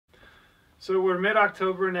So we're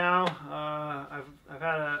mid-October now. I've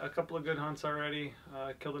had a couple of good hunts already.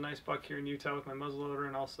 Killed a nice buck here in Utah with my muzzleloader,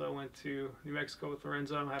 and also went to New Mexico with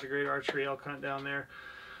Lorenzo. Had a great archery elk hunt down there.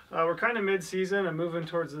 We're kind of mid-season. I'm moving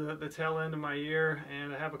towards the tail end of my year,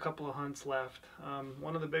 and I have a couple of hunts left.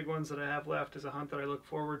 One of the big ones that I have left is a hunt that I look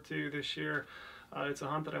forward to this year. It's a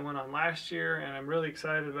hunt that I went on last year, and I'm really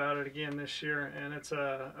excited about it again this year, and it's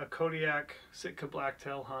a Kodiak Sitka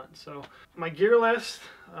Blacktail hunt. So my gear list,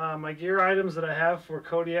 my gear items that I have for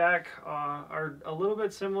Kodiak are a little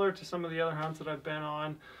bit similar to some of the other hunts that I've been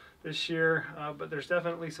on this year, but there's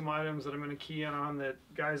definitely some items that I'm going to key in on that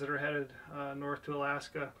guys that are headed north to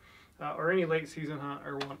Alaska or any late season hunt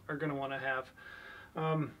are going to want to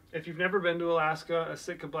have. If you've never been to Alaska, a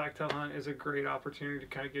Sitka Blacktail hunt is a great opportunity to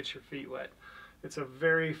kind of get your feet wet. It's a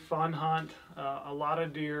very fun hunt, a lot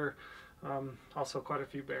of deer, also quite a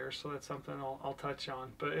few bears, so that's something I'll touch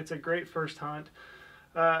on. But it's a great first hunt.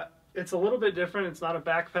 It's a little bit different. It's not a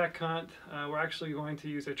backpack hunt. We're actually going to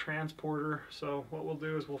use a transporter. So what we'll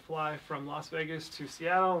do is we'll fly from Las Vegas to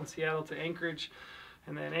Seattle and Seattle to Anchorage,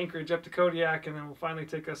 and then Anchorage up to Kodiak, and then we'll finally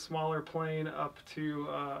take a smaller plane up to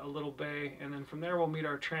a little bay, and then from there we'll meet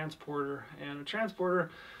our transporter. And a transporter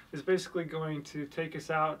is basically going to take us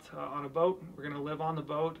out on a boat. We're going to live on the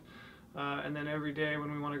boat, and then every day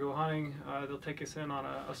when we want to go hunting, they'll take us in on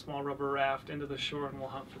a small rubber raft into the shore, and we'll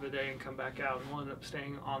hunt for the day and come back out, and we'll end up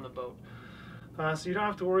staying on the boat. So you don't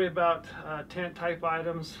have to worry about tent type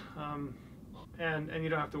items, and you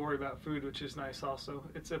don't have to worry about food, which is nice also.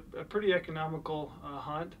 It's a pretty economical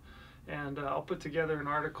hunt, and I'll put together an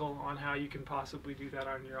article on how you can possibly do that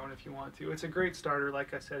on your own if you want to. It's a great starter,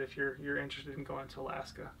 like I said, if you're interested in going to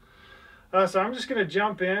Alaska. So I'm just going to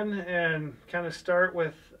jump in and kind of start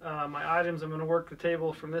with my items. I'm going to work the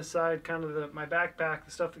table from this side, kind of my backpack,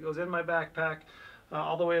 the stuff that goes in my backpack,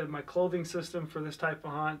 all the way to my clothing system for this type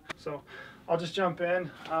of hunt. So I'll just jump in.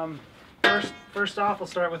 First off, I'll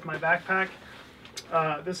start with my backpack.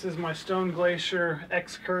 This is my Stone Glacier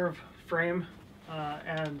X-Curve frame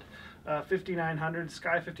and 5900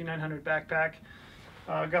 Sky 5900 backpack.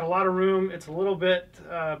 Got a lot of room. It's a little bit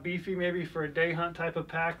beefy maybe for a day hunt type of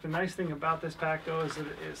pack. The nice thing about this pack though is that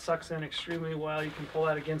it sucks in extremely well. You can pull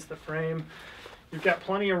that against the frame. You've got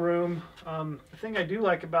plenty of room. The thing I do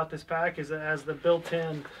like about this pack is it has the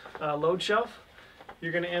built-in load shelf.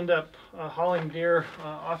 You're going to end up hauling deer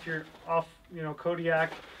off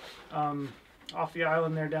Kodiak, off the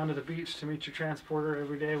island there down to the beach to meet your transporter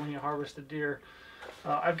every day when you harvest a deer.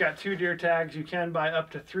 I've got 2 deer tags. You can buy up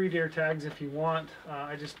to 3 deer tags if you want.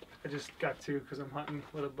 I just got 2 because I'm hunting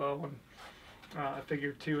with a bow, and I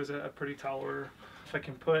figured 2 is a pretty tall order. If I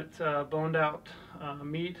can put boned out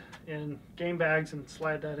meat in game bags and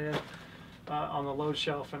slide that in on the load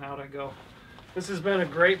shelf, and out I go. This has been a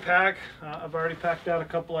great pack. I've already packed out a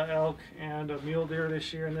couple of elk and a mule deer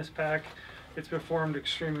this year in this pack. It's performed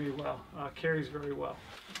extremely well. Carries very well.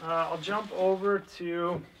 I'll jump over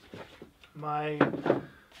to my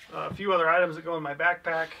few other items that go in my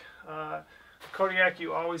backpack. Kodiak,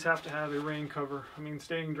 you always have to have a rain cover. I mean,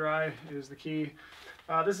 staying dry is the key.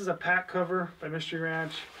 This is a pack cover by Mystery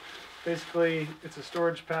Ranch. Basically, it's a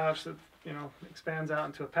storage pouch that expands out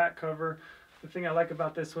into a pack cover. The thing I like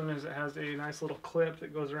about this one is it has a nice little clip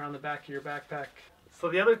that goes around the back of your backpack. So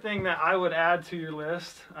the other thing that I would add to your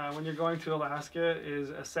list when you're going to Alaska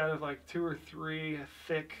is a set of like 2 or 3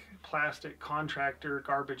 thick plastic contractor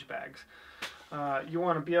garbage bags. You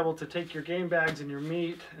want to be able to take your game bags and your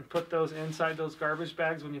meat and put those inside those garbage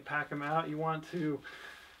bags when you pack them out. You want to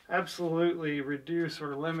absolutely reduce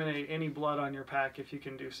or eliminate any blood on your pack if you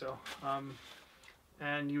can do so.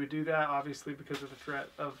 And you would do that obviously because of the threat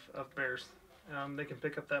of bears. They can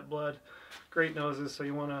pick up that blood. Great noses, so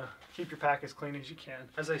you want to keep your pack as clean as you can.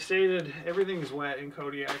 As I stated, everything is wet in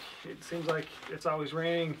Kodiak. It seems like it's always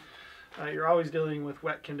raining. You're always dealing with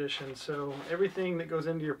wet conditions, so everything that goes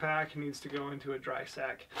into your pack needs to go into a dry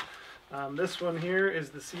sack. This one here is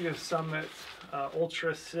the Sea of Summit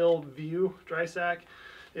Ultra Sill View dry sack.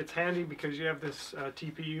 It's handy because you have this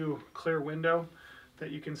TPU clear window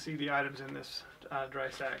that you can see the items in this dry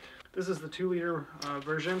sack. This is the 2-liter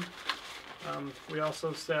version. We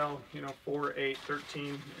also sell, 4, 8,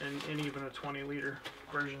 13, and even a 20-liter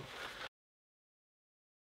version.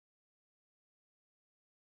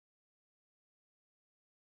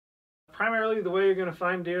 Primarily, the way you're going to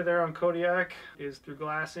find deer there on Kodiak is through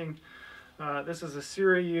glassing. This is a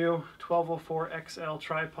Siriu 1204 XL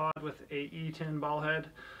tripod with a E10 ball head.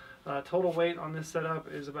 Total weight on this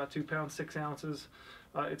setup is about 2 pounds 6 ounces.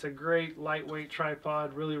 It's a great lightweight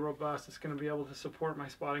tripod, really robust. It's going to be able to support my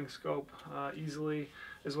spotting scope easily,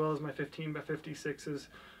 as well as my 15 by 56s.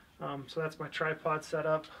 So that's my tripod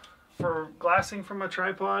setup. For glassing from a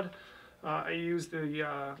tripod, I use the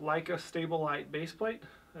Leica Stable Light base plate.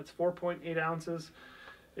 That's 4.8 ounces.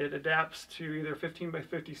 It adapts to either 15 by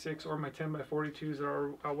 56 or my 10 by 42s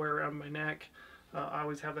that I'll wear around my neck. I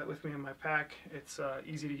always have that with me in my pack. It's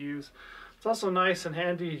easy to use. It's also nice and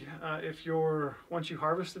handy if once you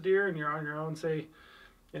harvest the deer and you're on your own. Say,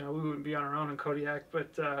 we wouldn't be on our own in Kodiak,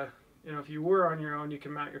 but if you were on your own, you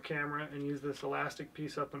can mount your camera and use this elastic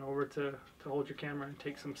piece up and over to hold your camera and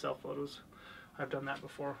take some self photos. I've done that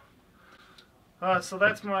before. So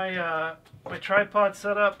that's my my tripod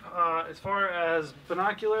setup. As far as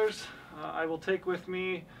binoculars, I will take with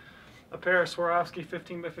me a pair of Swarovski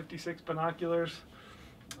 15 by 56 binoculars,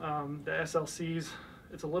 the SLCs.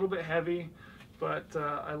 It's a little bit heavy, but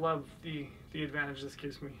I love the advantage this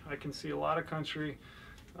gives me. I can see a lot of country.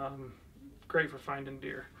 Great for finding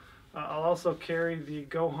deer. I'll also carry the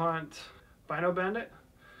GOHUNT Bino Bandit.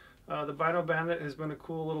 The Bino Bandit has been a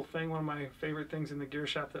cool little thing, one of my favorite things in the gear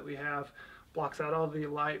shop that we have. Blocks out all the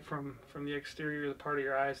light from the exterior, the part of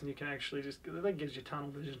your eyes, and you can actually that gives you tunnel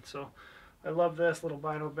vision. So I love this little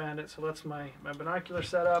Bino Bandit. So that's my binocular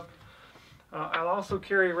setup. I'll also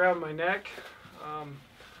carry around my neck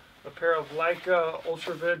a pair of Leica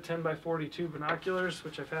Ultravid 10 by 42 binoculars,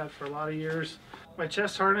 which I've had for a lot of years. My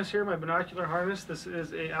chest harness here, my binocular harness, this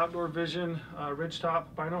is a Outdoor Vision ridgetop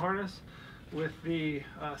bino harness with the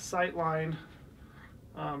Sightline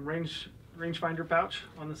rangefinder pouch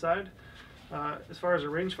on the side. As far as a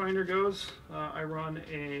rangefinder goes, I run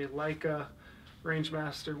a Leica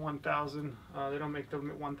Rangemaster 1000. They don't make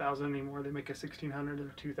them at 1000 anymore. They make a 1600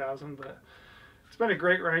 and a 2000, but it's been a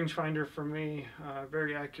great rangefinder for me.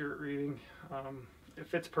 Very accurate reading. It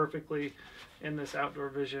fits perfectly in this Outdoor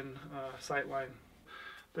Vision Sightline.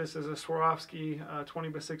 This is a Swarovski 20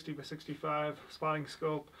 by 60 by 65 spotting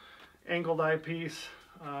scope, angled eyepiece.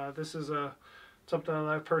 This is something that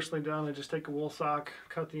I've personally done. I just take a wool sock,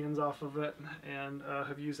 cut the ends off of it, and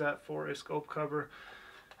have used that for a scope cover.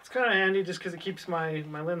 It's kind of handy just because it keeps my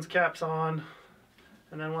lens caps on,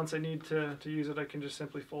 and then once I need to use it, I can just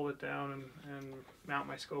simply fold it down and mount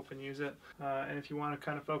my scope and use it. And if you want to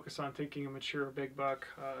kind of focus on taking a mature big buck,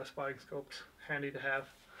 a spotting scope's handy to have.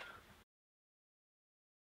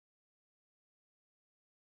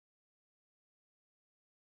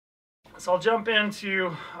 So I'll jump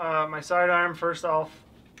into my sidearm. First off,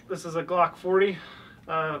 this is a Glock 40.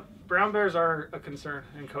 Brown bears are a concern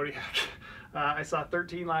in Kodiak. I saw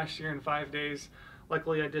 13 last year in 5 days.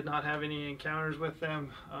 Luckily, I did not have any encounters with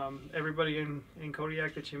them. Everybody in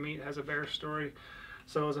Kodiak that you meet has a bear story.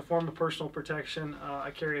 So as a form of personal protection,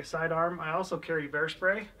 I carry a sidearm. I also carry bear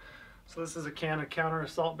spray. So this is a can of counter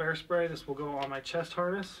assault bear spray. This will go on my chest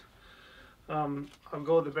harness. I'll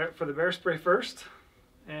go for the bear spray first.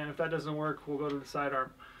 And if that doesn't work, we'll go to the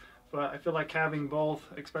sidearm. But I feel like having both,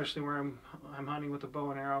 especially where I'm hunting with a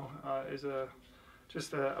bow and arrow, is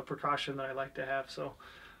just a precaution that I like to have. So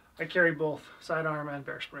I carry both sidearm and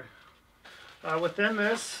bear spray. Within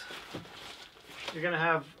this, you're going to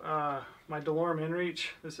have my DeLorme InReach.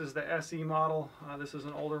 This is the SE model. This is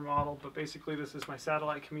an older model, but basically this is my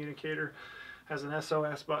satellite communicator. Has an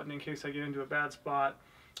SOS button in case I get into a bad spot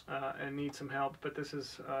and need some help. But this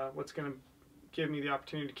is what's going to give me the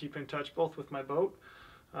opportunity to keep in touch both with my boat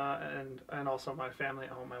and also my family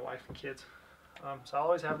at home, my wife and kids. So I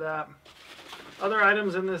always have that. Other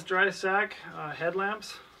items in this dry sack,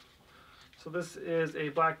 headlamps. So this is a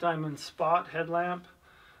Black Diamond Spot headlamp,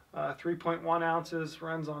 3.1 ounces,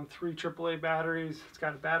 runs on 3 AAA batteries. It's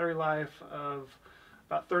got a battery life of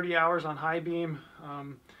about 30 hours on high beam.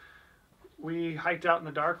 We hiked out in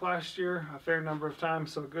the dark last year a fair number of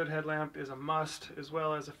times, so a good headlamp is a must, as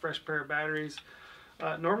well as a fresh pair of batteries.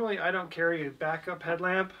 Normally I don't carry a backup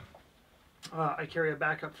headlamp. I carry a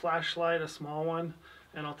backup flashlight, a small one,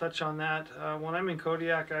 and I'll touch on that. When I'm in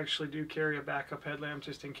Kodiak, I actually do carry a backup headlamp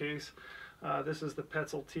just in case. This is the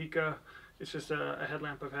Petzl Tika. It's just a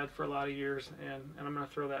headlamp I've had for a lot of years, and I'm going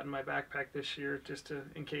to throw that in my backpack this year just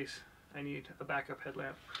in case I need a backup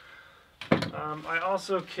headlamp. I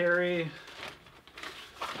also carry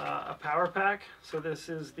a power pack. So this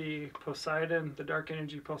is the Poseidon, the Dark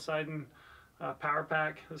Energy Poseidon power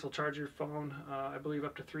pack. This will charge your phone, I believe,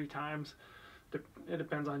 up to 3 times. It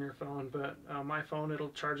depends on your phone, but my phone,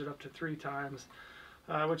 it'll charge it up to 3 times,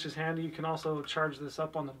 which is handy. You can also charge this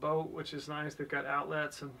up on the boat, which is nice. They've got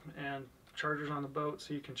outlets and chargers on the boat,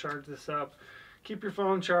 so you can charge this up. Keep your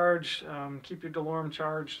phone charged, keep your DeLorme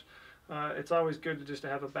charged. It's always good to just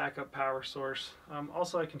have a backup power source.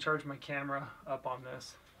 Also, I can charge my camera up on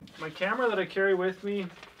this. My camera that I carry with me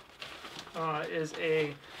is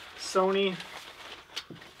a Sony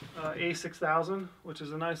a6000, which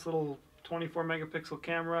is a nice little 24 megapixel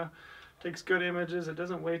camera. Takes good images. It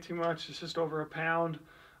doesn't weigh too much. It's just over a pound.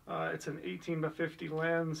 It's an 18-50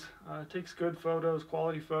 lens. Takes good photos,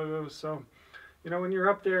 quality photos. So, you know, when you're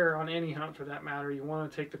up there on any hunt for that matter, you want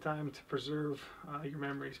to take the time to preserve your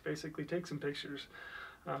memories. Basically, take some pictures.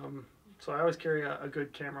 So I always carry a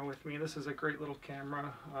good camera with me. This is a great little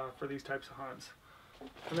camera for these types of hunts.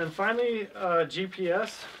 And then finally,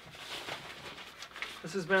 GPS.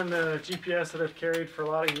 This has been the GPS that I've carried for a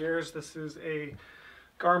lot of years. This is a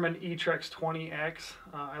Garmin eTrex 20X.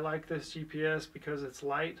 I like this GPS because it's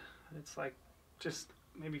light. It's like just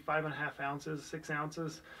maybe 5.5 ounces, 6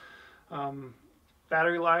 ounces.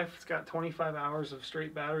 Battery life, it's got 25 hours of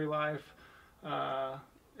straight battery life.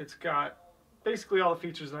 It's got basically all the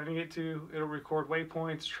features that I need it to. It'll record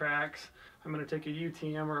waypoints, tracks. I'm going to take a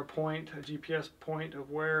UTM or a GPS point of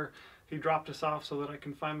where he dropped us off so that I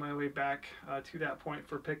can find my way back to that point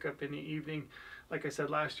for pickup in the evening. Like I said,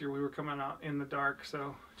 last year we were coming out in the dark,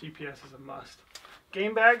 so GPS is a must.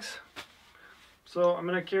 Game bags. So I'm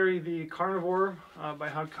going to carry the Carnivore by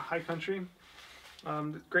High Country.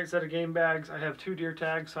 Great set of game bags. I have 2 deer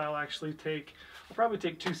tags, so I'll probably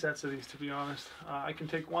take 2 sets of these, to be honest. I can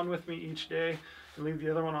take one with me each day and leave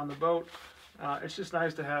the other one on the boat. It's just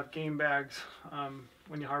nice to have game bags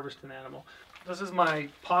when you harvest an animal. This is my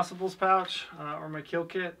possibles pouch or my kill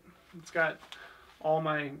kit. It's got all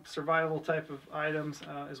my survival type of items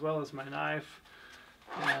as well as my knife,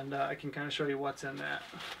 and I can kind of show you what's in that.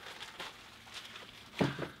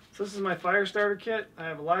 So this is my fire starter kit. I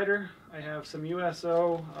have a lighter. I have some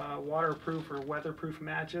USO waterproof or weatherproof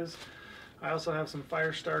matches. I also have some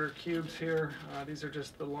fire starter cubes here. These are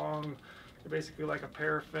just the long, they're basically like a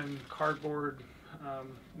paraffin cardboard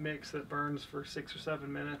mix that burns for 6 or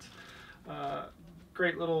 7 minutes.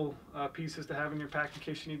 Great little pieces to have in your pack in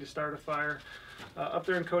case you need to start a fire. Up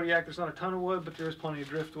there in Kodiak, there's not a ton of wood, but there is plenty of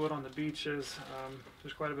driftwood on the beaches.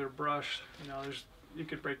 There's quite a bit of brush. You know, you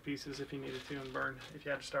could break pieces if you needed to and burn if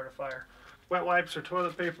you had to start a fire. Wet wipes or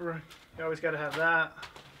toilet paper, you always got to have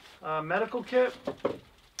that. Medical kit.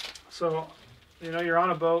 So, you know, you're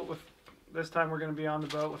on a boat with, this time we're going to be on the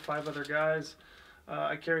boat with 5 other guys.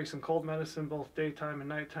 I carry some cold medicine, both daytime and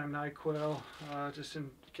nighttime, NyQuil, just in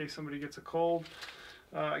case somebody gets a cold.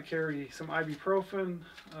 I carry some ibuprofen.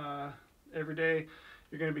 Every day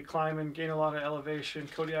you're going to be climbing, gain a lot of elevation.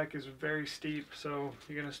 Kodiak is very steep, so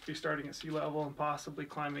you're going to be starting at sea level and possibly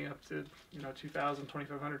climbing up to, you know, 2,000,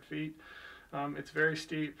 2,500 feet. It's very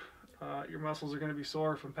steep. Your muscles are going to be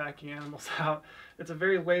sore from packing animals out. It's a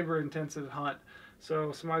very labor-intensive hunt,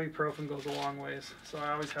 so some ibuprofen goes a long ways. So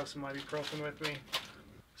I always have some ibuprofen with me.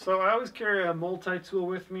 So I always carry a multi-tool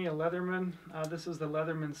with me, a Leatherman. This is the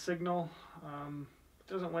Leatherman Signal.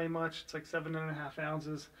 It doesn't weigh much. It's like 7.5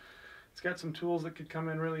 ounces. It's got some tools that could come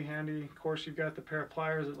in really handy. Of course, you've got the pair of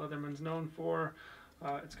pliers that Leatherman's known for.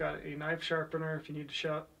 It's got a knife sharpener if you need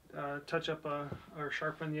to touch up or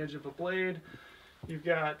sharpen the edge of a blade. You've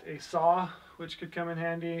got a saw, which could come in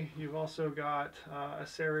handy. You've also got a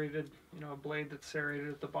serrated, you know, a blade that's serrated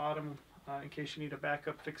at the bottom in case you need a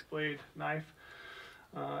backup fixed blade knife.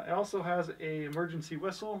 It also has an emergency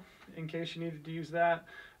whistle in case you needed to use that,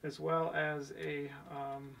 as well as a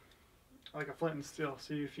like a flint and steel.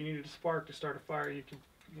 So if you needed a spark to start a fire, you could,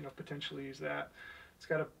 you know, potentially use that. It's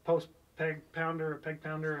got a post peg pounder,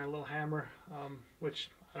 and a little hammer, which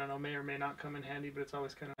I don't know, may or may not come in handy, but it's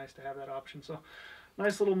always kind of nice to have that option. So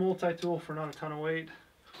nice little multi-tool for not a ton of weight.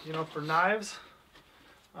 You know, for knives,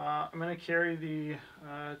 I'm going to carry the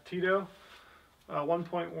Tito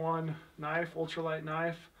 1.1 knife, ultralight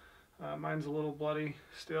knife. Mine's a little bloody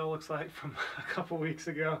still, looks like from a couple weeks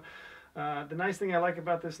ago. The nice thing I like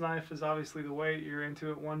about this knife is obviously the weight. You're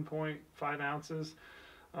into it 1.5 ounces.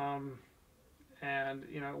 And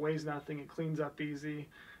you know, it weighs nothing, it cleans up easy.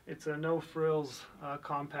 It's a no frills,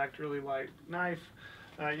 compact, really light knife.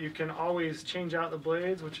 You can always change out the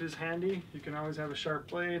blades, which is handy. You can always have a sharp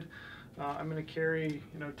blade. I'm going to carry,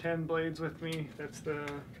 you know, 10 blades with me. That's the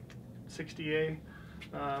 60A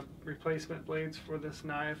replacement blades for this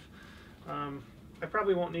knife. I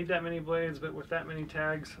probably won't need that many blades, but with that many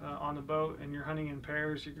tags on the boat and you're hunting in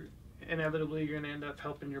pairs, inevitably you're going to end up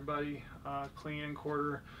helping your buddy clean and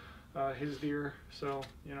quarter his deer. So,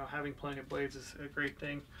 you know, having plenty of blades is a great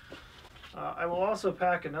thing. I will also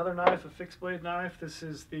pack another knife, a fixed blade knife. This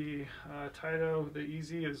is the Tito, the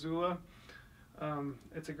Easy Azula.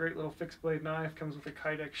 It's a great little fixed blade knife, comes with a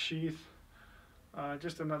Kydex sheath.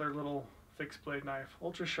 Just another little fixed blade knife.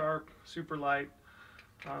 Ultra sharp, super light,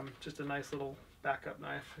 just a nice little backup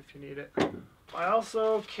knife if you need it. I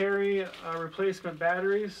also carry replacement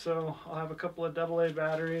batteries, so I'll have a couple of AA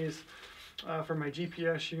batteries for my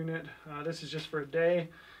GPS unit. This is just for a day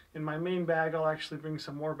In my main bag, I'll actually bring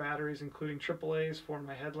some more batteries, including AAAs for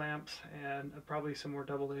my headlamps and probably some more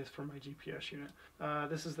AA's for my GPS unit.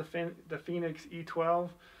 This is the Phoenix E12,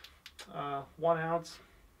 1 ounce.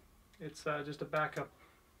 It's just a backup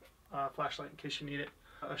flashlight in case you need it.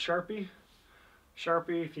 A Sharpie,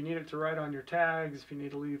 if you need it to write on your tags, if you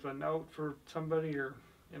need to leave a note for somebody, or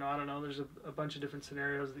I don't know, there's a bunch of different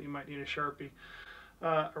scenarios that you might need a Sharpie.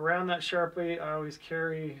 Around that Sharpie, I always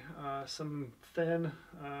carry some thin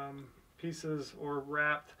pieces or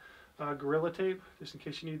wrapped Gorilla Tape, just in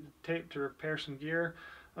case you need tape to repair some gear.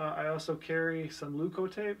 I also carry some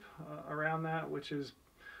Leuco tape around that, which is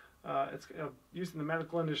it's used in the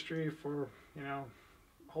medical industry for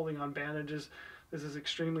holding on bandages. This is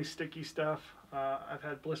extremely sticky stuff. I've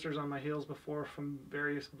had blisters on my heels before from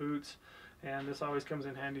various boots, and this always comes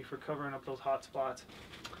in handy for covering up those hot spots.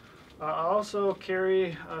 I also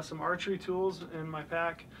carry some archery tools in my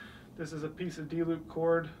pack. This is a piece of D-loop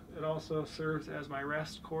cord. It also serves as my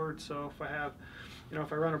rest cord, so if I have,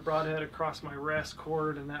 if I run a broadhead across my rest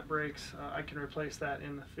cord and that breaks, I can replace that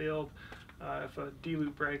in the field. If a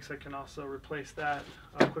D-loop breaks, I can also replace that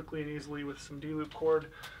quickly and easily with some D-loop cord.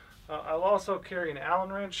 I'll also carry an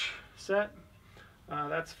Allen wrench set.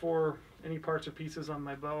 That's for any parts or pieces on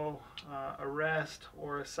my bow, a rest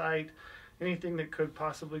or a sight. Anything that could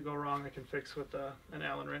possibly go wrong I can fix with an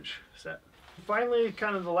Allen wrench set. Finally,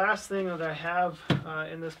 kind of the last thing that I have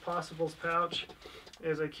in this Possibles pouch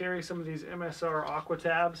is I carry some of these MSR Aqua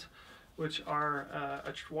tabs, which are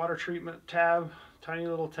a water treatment tab, tiny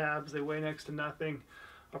little tabs. They weigh next to nothing.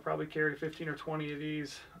 I'll probably carry 15 or 20 of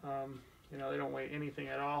these. They don't weigh anything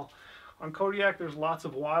at all. On Kodiak, there's lots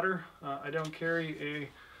of water. I don't carry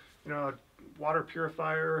a water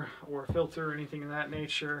purifier or filter or anything of that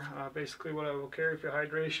nature. Basically what I will carry for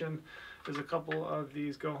hydration is a couple of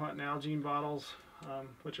these GOHUNT Nalgene bottles,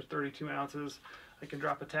 which are 32 ounces. I can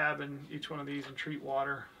drop a tab in each one of these and treat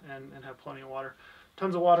water and have plenty of water.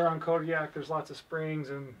 Tons of water on Kodiak. There's lots of springs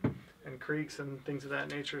and creeks and things of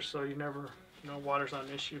that nature, so you never, water's not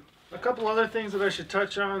an issue. A couple other things that I should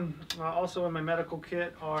touch on also in my medical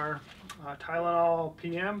kit are Tylenol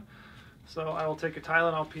PM. So I will take a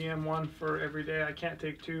Tylenol PM one for every day. I can't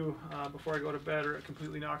take two before I go to bed, or it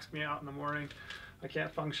completely knocks me out in the morning. I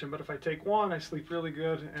can't function, but if I take one, I sleep really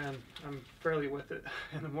good and I'm fairly with it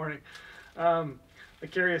in the morning. I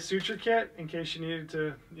carry a suture kit in case you needed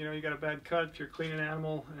to, you got a bad cut, if you're cleaning an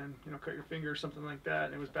animal and, cut your finger or something like that,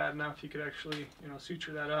 and it was bad enough, you could actually,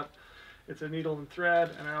 suture that up. It's a needle and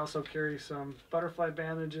thread, and I also carry some butterfly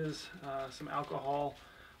bandages, some alcohol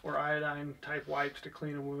or iodine type wipes to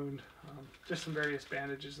clean a wound, just some various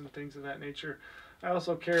bandages and things of that nature. I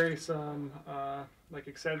also carry some like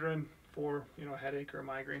Excedrin for a headache or a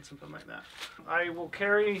migraine, something like that. I will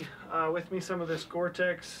carry with me some of this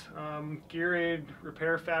Gore-Tex Gear Aid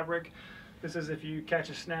repair fabric. This is if you catch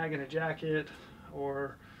a snag in a jacket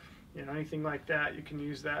or anything like that, you can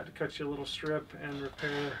use that to cut you a little strip and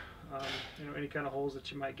repair any kind of holes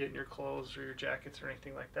that you might get in your clothes or your jackets or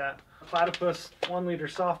anything like that. A Platypus 1 liter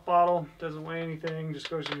soft bottle, doesn't weigh anything, just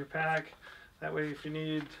goes in your pack. That way if you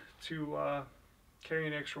need to carry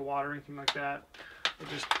any extra water or anything like that, it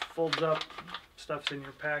just folds up, stuff's in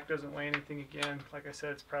your pack, doesn't weigh anything again. Like I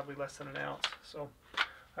said, it's probably less than an ounce. So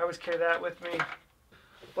I always carry that with me.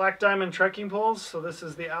 Black Diamond trekking poles. So this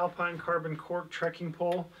is the Alpine Carbon Cork trekking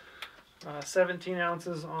pole. 17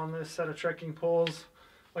 ounces on this set of trekking poles.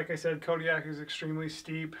 Like I said, Kodiak is extremely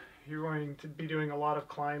steep. You're going to be doing a lot of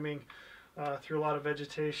climbing through a lot of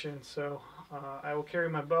vegetation. So I will carry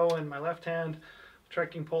my bow in my left hand,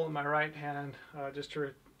 trekking pole in my right hand, just to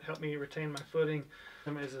help me retain my footing.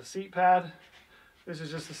 Is a seat pad. This is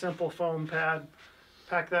just a simple foam pad.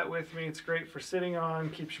 Pack that with me. It's great for sitting on,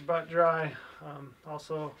 keeps your butt dry.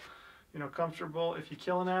 Also, comfortable if you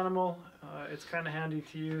kill an animal. It's kind of handy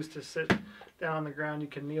to use to sit down on the ground. You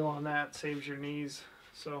can kneel on that, saves your knees.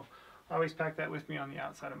 So I always pack that with me on the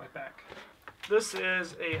outside of my pack. This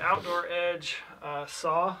is a Outdoor Edge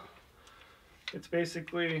saw. It's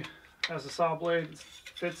basically has a saw blade. It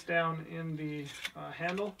fits down in the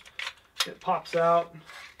handle. It pops out.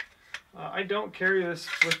 I don't carry this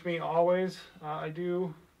with me always. I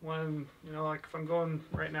do when, like if I'm going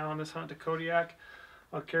right now on this hunt to Kodiak,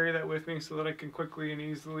 I'll carry that with me so that I can quickly and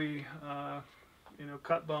easily,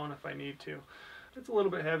 cut bone if I need to. It's a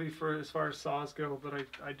little bit heavy for as far as saws go, but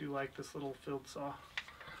I do like this little field saw.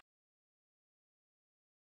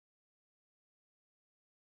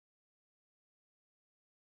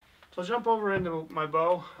 So I'll jump over into my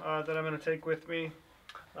bow that I'm going to take with me.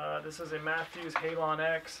 This is a Matthews Halon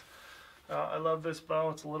X. I love this bow.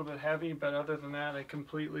 It's a little bit heavy, but other than that, I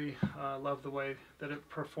completely love the way that it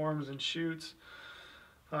performs and shoots.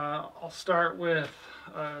 I'll start with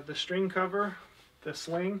the string cover, the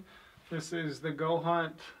sling. This is the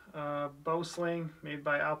GOHUNT bow sling made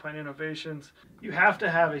by Alpine Innovations. You have to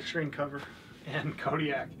have a string cover in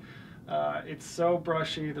Kodiak. It's so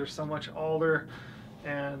brushy, there's so much alder,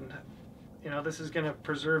 and you know, this is going to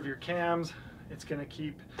preserve your cams. It's going to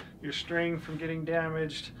keep your string from getting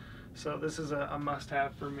damaged. So this is a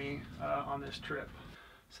must-have for me on this trip.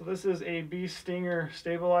 So this is a Bee Stinger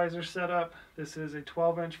stabilizer setup. This is a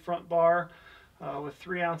 12-inch front bar with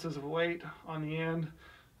 3 ounces of weight on the end.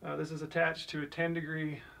 This is attached to a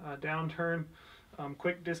 10-degree downturn,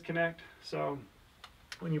 quick disconnect. So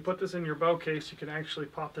when you put this in your bow case, you can actually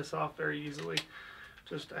pop this off very easily.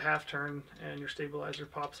 Just a half turn and your stabilizer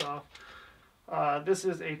pops off. This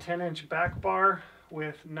is a 10-inch back bar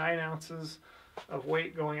with 9 ounces of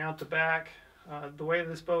weight going out the back. The way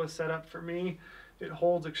this bow is set up for me, it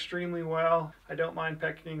holds extremely well. I don't mind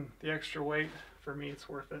packing the extra weight. For me, it's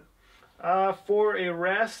worth it. For a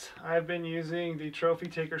rest, I've been using the Trophy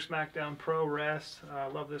Taker Smackdown Pro rest. I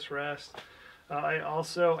love this rest. I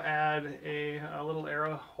also add a little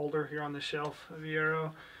arrow holder here on the shelf of the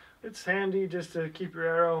arrow. It's handy just to keep your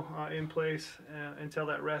arrow in place until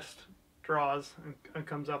that rest draws and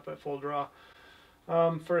comes up at full draw.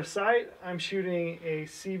 For a sight, I'm shooting a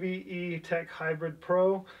CBE Tech Hybrid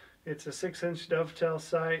Pro. It's a 6-inch dovetail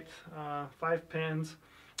sight, 5 pins,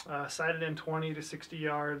 sighted in 20 to 60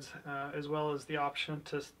 yards, as well as the option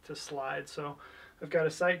to slide. So I've got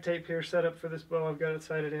a sight tape here set up for this bow. I've got it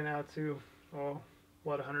sighted in out to,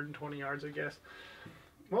 120 yards, I guess.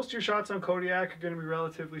 Most of your shots on Kodiak are going to be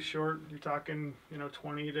relatively short. You're talking,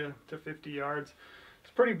 20 to 50 yards.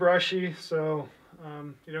 It's pretty brushy, so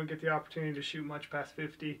you don't get the opportunity to shoot much past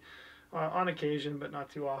 50 on occasion, but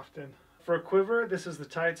not too often. For a quiver, this is the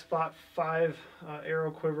Tight Spot 5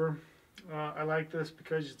 arrow quiver. I like this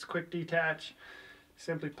because it's quick detach.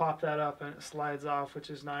 Simply pop that up and it slides off,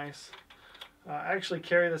 which is nice. I actually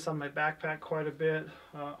carry this on my backpack quite a bit,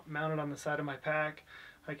 mounted on the side of my pack.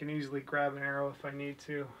 I can easily grab an arrow if I need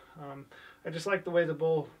to. I just like the way the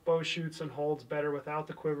bow shoots and holds better without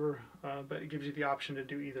the quiver, but it gives you the option to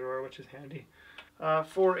do either or, which is handy.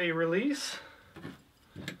 For a release,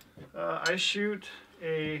 I shoot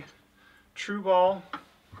a True Ball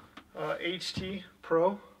HT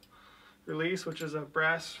Pro release, which is a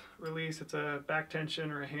brass release. It's a back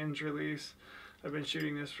tension or a hinge release. I've been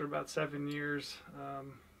shooting this for about 7 years.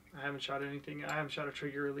 I haven't shot anything. I haven't shot a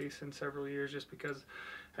trigger release in several years just because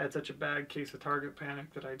I had such a bad case of target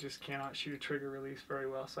panic that I just cannot shoot a trigger release very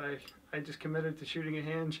well. So I just committed to shooting a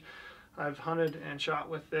hinge. I've hunted and shot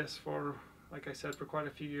with this for, like I said, for quite a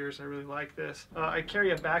few years. I really like this. I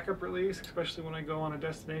carry a backup release, especially when I go on a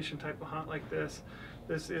destination type of hunt like this.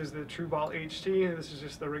 This is the True Ball HT. This is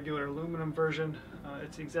just the regular aluminum version.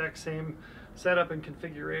 It's the exact same setup and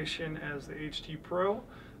configuration as the HT Pro.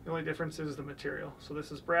 The only difference is the material. So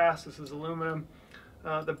this is brass, this is aluminum.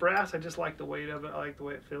 The brass, I just like the weight of it. I like the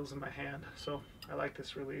way it feels in my hand. So I like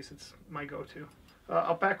this release. It's my go-to.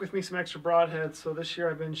 I'll pack with me some extra broadheads. So this year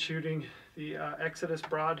I've been shooting the Exodus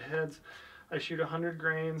broadheads. I shoot 100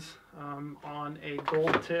 grains on a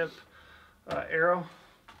gold tip arrow.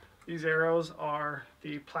 These arrows are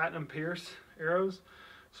the Platinum Pierce arrows.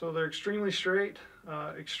 So they're extremely straight,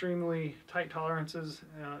 extremely tight tolerances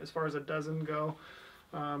as far as a dozen go.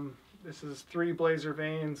 This is 3 blazer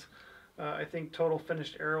vanes. I think total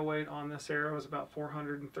finished arrow weight on this arrow is about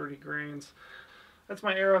 430 grains. That's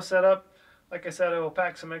my arrow setup. Like I said, I will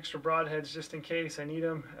pack some extra broadheads just in case I need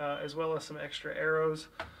them, as well as some extra arrows.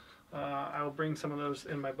 I will bring some of those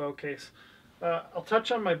in my bow case. I'll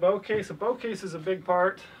touch on my bow case. A bow case is a big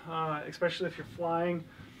part, especially if you're flying.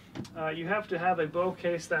 You have to have a bow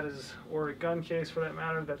case that is, or a gun case for that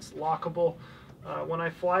matter, that's lockable. When I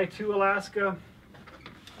fly to Alaska,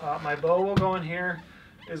 my bow will go in here,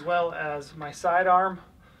 as well as my sidearm.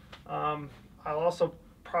 I'll also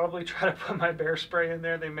probably try to put my bear spray in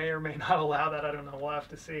there. They may or may not allow that. I don't know. We'll have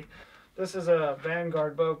to see. This is a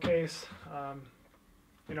Vanguard bow case,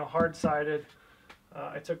 hard-sided.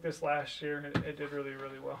 I took this last year and it did really,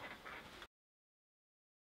 really well.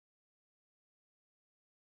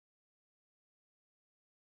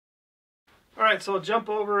 All right, so I'll jump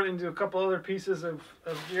over into a couple other pieces of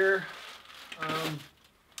gear.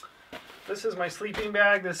 This is my sleeping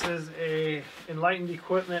bag. This is a Enlightened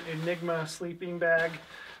Equipment Enigma sleeping bag.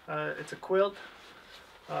 It's a quilt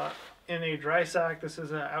in a dry sack. This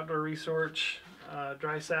is an Outdoor Research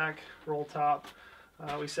dry sack roll top.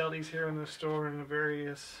 We sell these here in the store in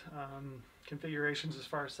various configurations as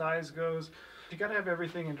far as size goes. You gotta have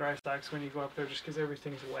everything in dry sacks when you go up there just because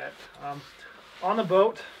everything's wet. On the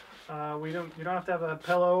boat, You don't have to have a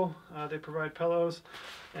pillow. They provide pillows,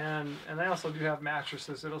 and they also do have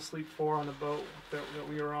mattresses. It'll sleep 4 on the boat that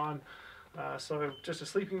we were on. So just a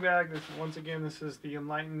sleeping bag. Once again, this is the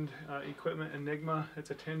Enlightened Equipment Enigma.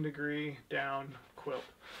 It's a 10-degree down quilt.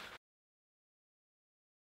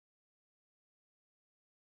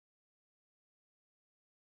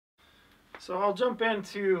 So I'll jump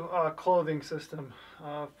into clothing system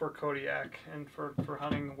for Kodiak and for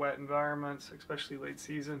hunting wet environments, especially late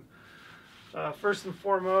season. First and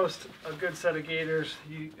foremost, a good set of gaiters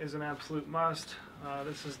is an absolute must.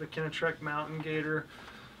 This is the Kinatrek Mountain Gator.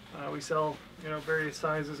 We sell, various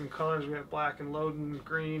sizes and colors. We have black and Loden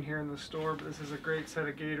green here in the store, but this is a great set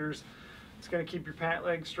of gaiters. It's going to keep your pant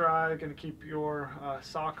legs dry, going to keep your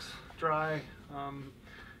socks dry.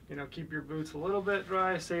 Keep your boots a little bit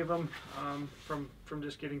dry, save them from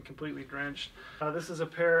just getting completely drenched. This is a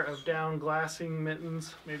pair of down glassing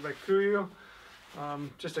mittens made by KUIU.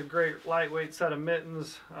 Just a great lightweight set of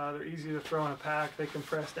mittens. They're easy to throw in a pack. They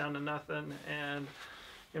compress down to nothing, and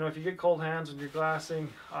if you get cold hands when you're glassing,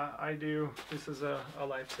 I do, this is a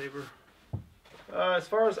lifesaver. As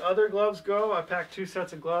far as other gloves go, I packed 2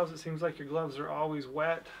 sets of gloves. It seems like your gloves are always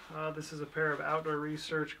wet. This is a pair of outdoor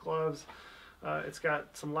research gloves. It's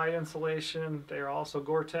got some light insulation. They are also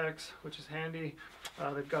Gore-Tex, which is handy.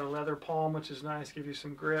 They've got a leather palm, which is nice, give you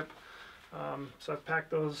some grip. So I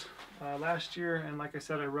packed those last year, and like I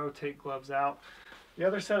said, I rotate gloves out. The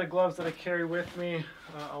other set of gloves that I carry with me,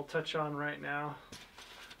 I'll touch on right now,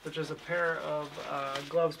 which is a pair of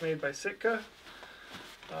gloves made by Sitka.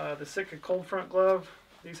 The Sitka Cold Front glove.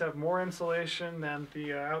 These have more insulation than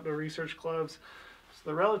the outdoor research gloves. So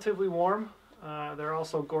they're relatively warm. They're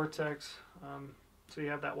also Gore-Tex, so you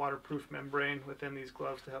have that waterproof membrane within these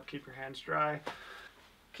gloves to help keep your hands dry.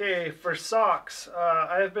 Okay, for socks,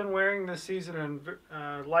 I have been wearing this season and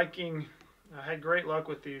I had great luck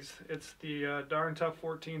with these. It's the Darn Tough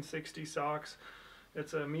 1460 socks.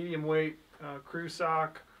 It's a medium weight crew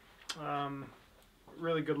sock.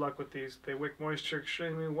 Really good luck with these. They wick moisture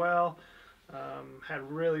extremely well. Had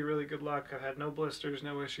really good luck. I've had no blisters,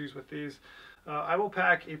 no issues with these. I will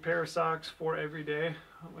pack a pair of socks for every day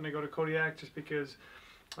when I go to Kodiak, just because,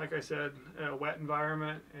 like I said, in a wet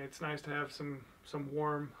environment, it's nice to have some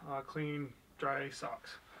warm, clean, dry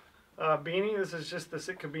socks. Beanie, this is just the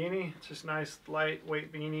Sitka beanie. It's just nice,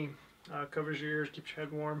 lightweight beanie. Covers your ears, keeps your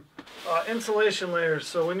head warm. Insulation layers.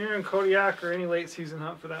 So when you're in Kodiak or any late season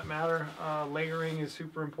hunt for that matter, layering is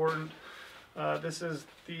super important. This is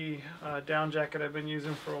the down jacket I've been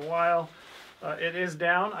using for a while. It is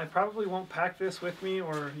down. I probably won't pack this with me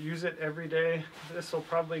or use it every day. This will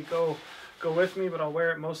probably go with me, but I'll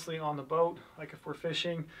wear it mostly on the boat. Like if we're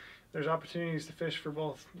fishing, there's opportunities to fish for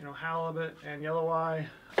both, halibut and yelloweye.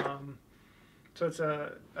 So it's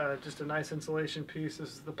just a nice insulation piece. This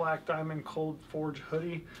is the Black Diamond Cold Forge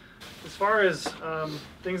hoodie. As far as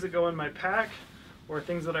things that go in my pack or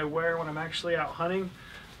things that I wear when I'm actually out hunting,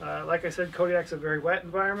 like I said, Kodiak's a very wet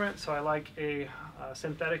environment, so I like a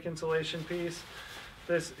synthetic insulation piece.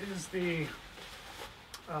 This is the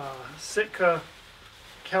Sitka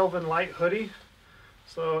Kelvin Light hoodie.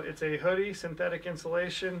 So it's a hoodie, synthetic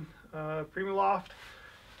insulation, Primaloft,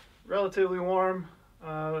 relatively warm,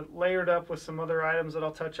 layered up with some other items that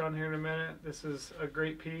I'll touch on here in a minute. This is a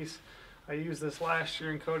great piece. I used this last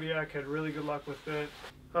year in Kodiak, had really good luck with it.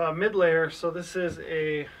 Mid layer, so this is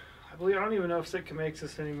I don't even know if Sitka makes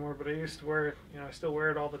this anymore, but I used to wear it, I still wear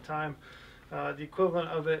it all the time. The equivalent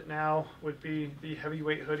of it now would be the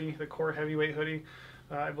heavyweight hoodie, the core heavyweight hoodie.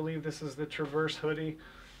 I believe this is the Traverse hoodie,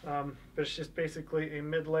 but it's just basically a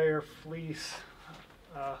mid-layer fleece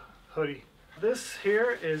hoodie. This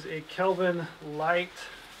here is a Kelvin Light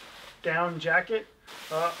down jacket.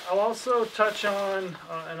 I'll also touch on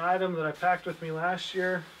an item that I packed with me last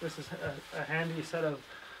year. This is a handy set of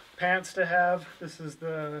pants to have. This is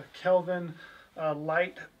the Kelvin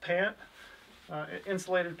Light pant.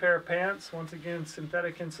 Insulated pair of pants, once again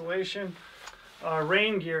synthetic insulation.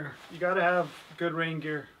 Rain gear, you got to have good rain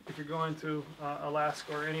gear if you're going to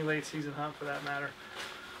Alaska or any late season hunt for that matter.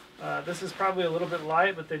 This is probably a little bit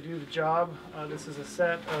light, but they do the job. This is a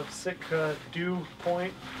set of Sitka Dew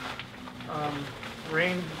Point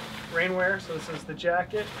rainwear, so this is the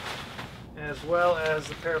jacket as well as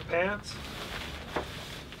the pair of pants.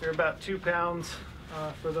 They're about 2 pounds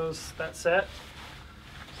for that set.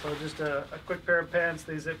 So just a quick pair of pants.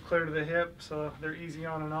 They zip clear to the hip, so they're easy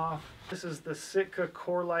on and off. This is the Sitka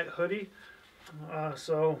Core Light hoodie.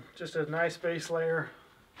 So just a nice base layer,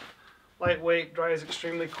 lightweight, dries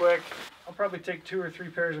extremely quick. I'll probably take 2 or 3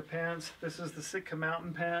 pairs of pants. This is the Sitka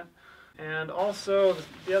Mountain pant. And also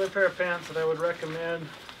the other pair of pants that I would recommend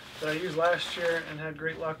that I used last year and had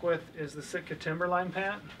great luck with is the Sitka Timberline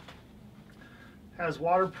pant. Has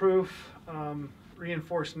waterproof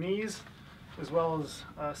reinforced knees as well as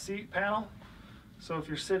a seat panel. So if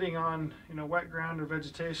you're sitting on wet ground or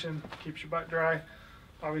vegetation, keeps your butt dry.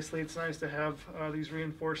 Obviously it's nice to have these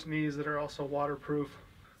reinforced knees that are also waterproof.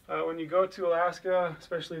 When you go to Alaska,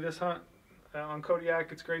 especially this hunt on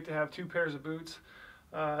Kodiak, it's great to have 2 pairs of boots.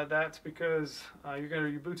 That's because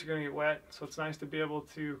your boots are going to get wet, so it's nice to be able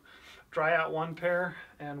to dry out 1 pair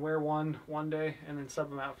and wear one day and then sub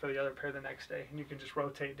them out for the other pair the next day, and you can just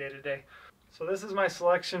rotate day to day. So this is my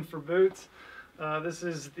selection for boots. This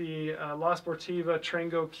is the La Sportiva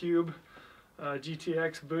Trango Cube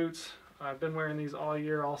GTX boots. I've been wearing these all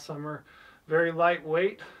year, all summer. Very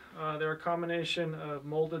lightweight. They're a combination of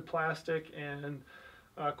molded plastic and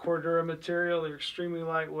Cordura material. They're extremely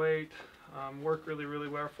lightweight. Work really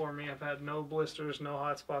well for me. I've had no blisters, no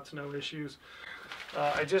hot spots, no issues.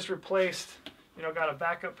 I just replaced, got a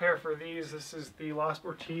backup pair for these. This is the La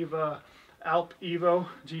Sportiva Alp Evo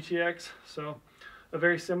GTX. So a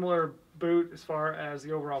very similar boot as far as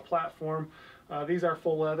the overall platform. These are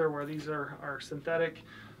full leather, where these are synthetic.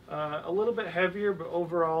 A little bit heavier, but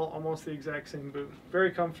overall almost the exact same boot.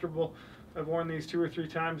 Very comfortable. I've worn these 2 or 3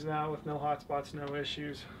 times now with no hot spots, no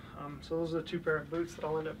issues. So those are the 2 pair of boots that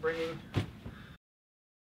I'll end up bringing.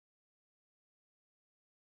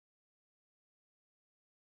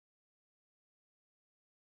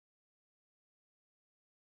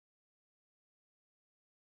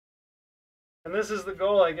 And this is the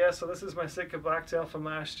goal, I guess. So this is my Sitka Blacktail from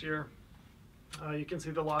last year. You can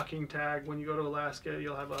see the locking tag. When you go to Alaska,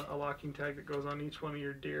 you'll have a locking tag that goes on each one of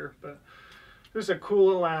your deer. But this is a cool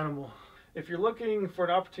little animal. If you're looking for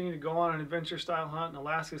an opportunity to go on an adventure style hunt, and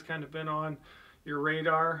Alaska's kind of been on your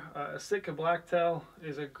radar, a Sitka Blacktail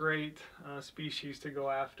is a great species to go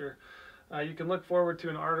after. You can look forward to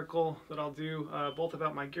an article that I'll do both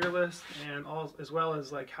about my gear list and as well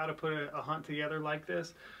as like how to put a hunt together like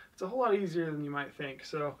this. It's a whole lot easier than you might think.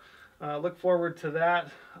 So look forward to that.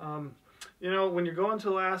 When you're going to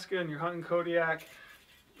Alaska and you're hunting Kodiak,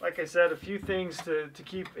 like I said, a few things to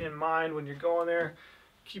keep in mind when you're going there.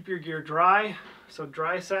 Keep your gear dry, so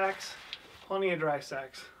dry sacks, plenty of dry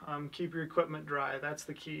sacks. Keep your equipment dry, that's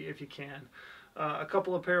the key if you can. A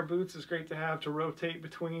couple of pair of boots is great to have to rotate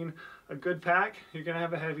between a good pack. You're going to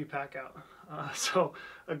have a heavy pack out. So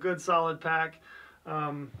a good solid pack.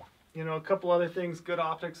 A couple other things, good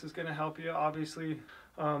optics is going to help you, obviously.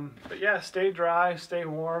 But yeah, stay dry, stay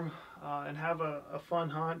warm, and have a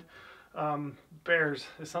fun hunt. Bears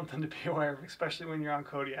is something to be aware of, especially when you're on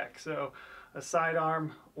Kodiak. So a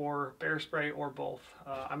sidearm or bear spray or both.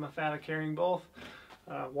 I'm a fan of carrying both.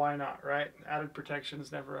 Why not, right? Added protection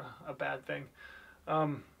is never a bad thing.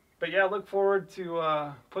 But yeah, look forward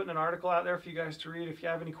to putting an article out there for you guys to read. If you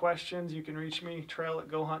have any questions, you can reach me,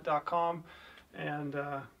 trail@gohunt.com. And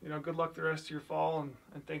good luck the rest of your fall,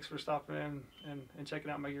 and thanks for stopping in and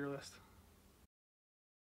checking out my gear list.